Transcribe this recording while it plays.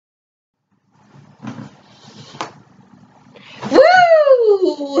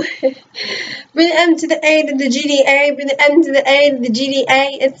go. Bring the M to the A to the GDA. Bring the M to the A to the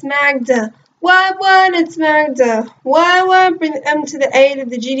GDA. It's Magda. What? It's Magda. What? Bring the M to the A to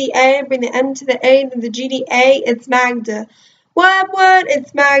the GDA. Bring the M to the A to the GDA. It's Magda. What?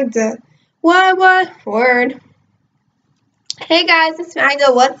 It's Magda. What? Word. Hey guys, it's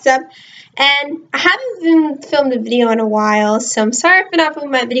Magda. What's up? And I haven't filmed a video in a while, so I'm sorry for not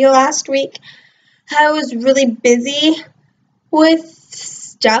filming my video last week. I was really busy with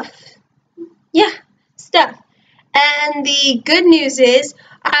stuff. Stuff. And the good news is,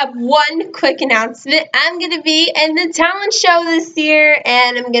 I have one quick announcement. I'm going to be in the talent show this year,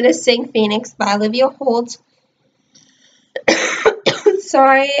 and I'm going to sing Phoenix by Olivia Holt.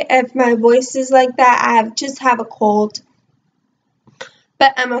 Sorry if my voice is like that. I just have a cold.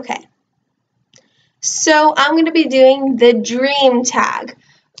 But I'm okay. So I'm going to be doing the dream tag.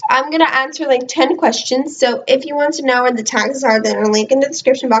 I'm going to answer like 10 questions. So if you want to know where the tags are, then I'll link in the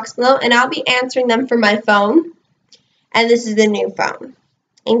description box below. And I'll be answering them from my phone. And this is the new phone.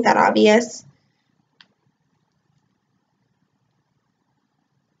 Ain't that obvious?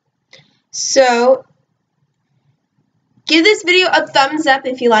 So give this video a thumbs up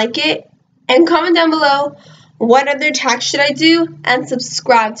if you like it. And comment down below what other tags should I do. And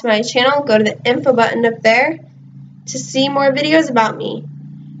subscribe to my channel. Go to the info button up there to see more videos about me.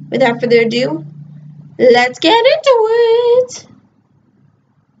 Without further ado, let's get into it.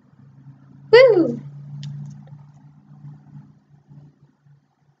 Woo!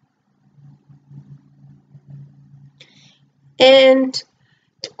 And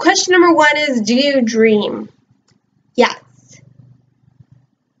question number 1 is, do you dream? Yes.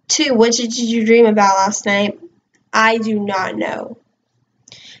 2, what did you dream about last night? I do not know.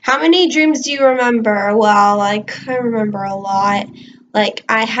 How many dreams do you remember? Well, I remember a lot. Like,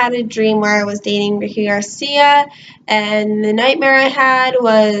 I had a dream where I was dating Ricky Garcia, and the nightmare I had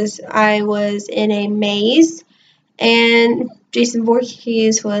was I was in a maze, and Jason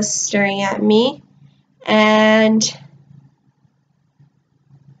Voorhees was staring at me, and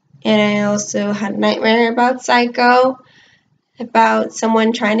I also had a nightmare about Psycho, about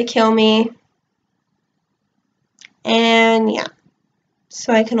someone trying to kill me, and yeah,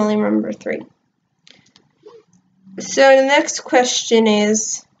 so I can only remember 3. So the next question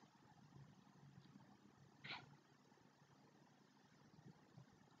is,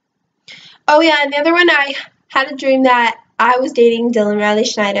 oh yeah, and the other one, I had a dream that I was dating Dylan Riley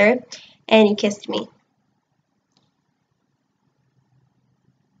Schneider, and he kissed me.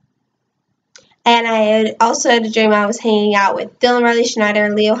 And I also had a dream I was hanging out with Dylan Riley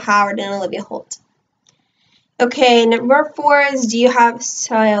Schneider, Leo Howard, and Olivia Holt. Okay, number 4 is, do you have,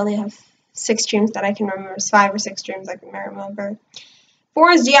 so I only have 6 dreams that I can remember. 5 or 6 dreams I can remember.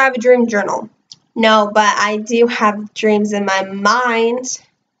 4 is, do you have a dream journal? No, but I do have dreams in my mind.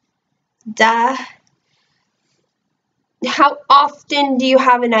 Duh. How often do you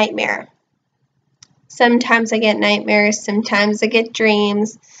have a nightmare? Sometimes I get nightmares. Sometimes I get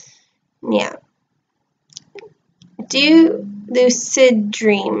dreams. Yeah. Do you lucid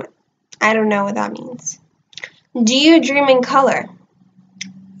dream? I don't know what that means. Do you dream in color?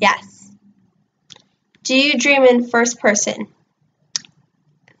 Yes. Do you dream in first person?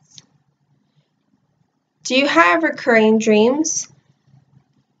 Do you have recurring dreams?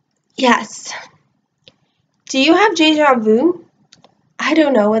 Yes. Do you have déjà vu? I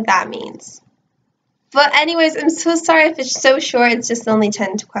don't know what that means. But anyways, I'm so sorry if it's so short. It's just only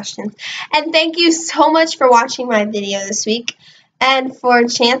 10 questions. And thank you so much for watching my video this week. And for a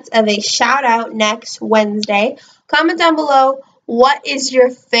chance of a shout out next Wednesday, comment down below, what is your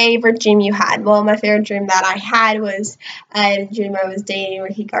favorite dream you had? Well, my favorite dream that I had was, I had a dream I was dating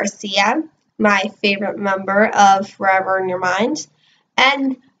Ricky Garcia, my favorite member of Forever in Your Mind.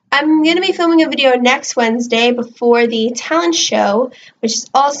 And I'm going to be filming a video next Wednesday before the talent show, which is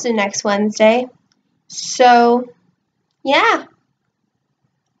also next Wednesday. So, yeah.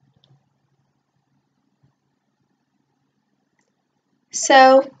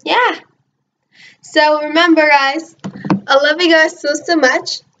 So, yeah. So, remember, guys, I love you guys so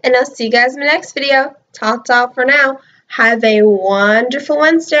much, and I'll see you guys in the next video. Ta-ta for now. Have a wonderful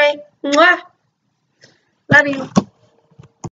Wednesday. Mwah! Love you.